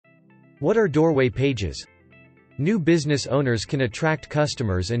What are doorway pages? New business owners can attract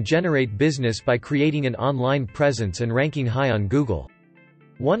customers and generate business by creating an online presence and ranking high on Google.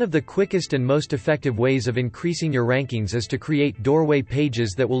 One of the quickest and most effective ways of increasing your rankings is to create doorway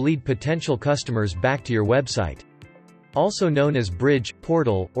pages that will lead potential customers back to your website. Also known as bridge,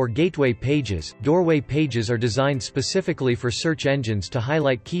 portal, or gateway pages, doorway pages are designed specifically for search engines to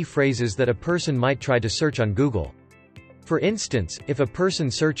highlight key phrases that a person might try to search on Google. For instance, if a person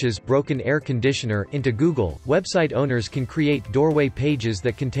searches "broken air conditioner" into Google, website owners can create doorway pages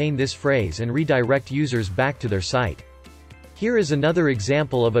that contain this phrase and redirect users back to their site. Here is another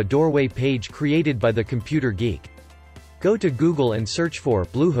example of a doorway page created by the Computer Geek. Go to Google and search for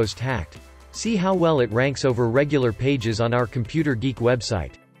 "Bluehost hacked." See how well it ranks over regular pages on our Computer Geek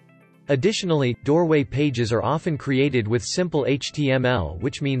website. Additionally, doorway pages are often created with simple HTML,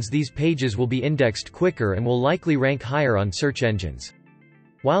 which means these pages will be indexed quicker and will likely rank higher on search engines.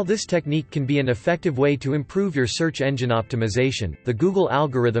 While this technique can be an effective way to improve your search engine optimization, the Google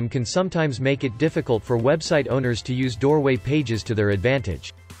algorithm can sometimes make it difficult for website owners to use doorway pages to their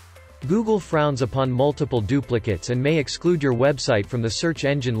advantage. Google frowns upon multiple duplicates and may exclude your website from the search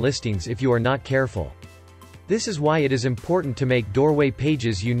engine listings if you are not careful. This is why it is important to make doorway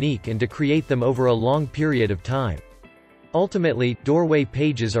pages unique and to create them over a long period of time. Ultimately, doorway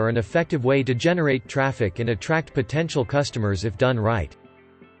pages are an effective way to generate traffic and attract potential customers if done right.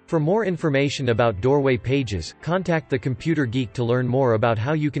 For more information about doorway pages, contact the Computer Geek to learn more about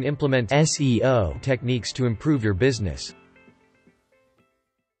how you can implement SEO techniques to improve your business.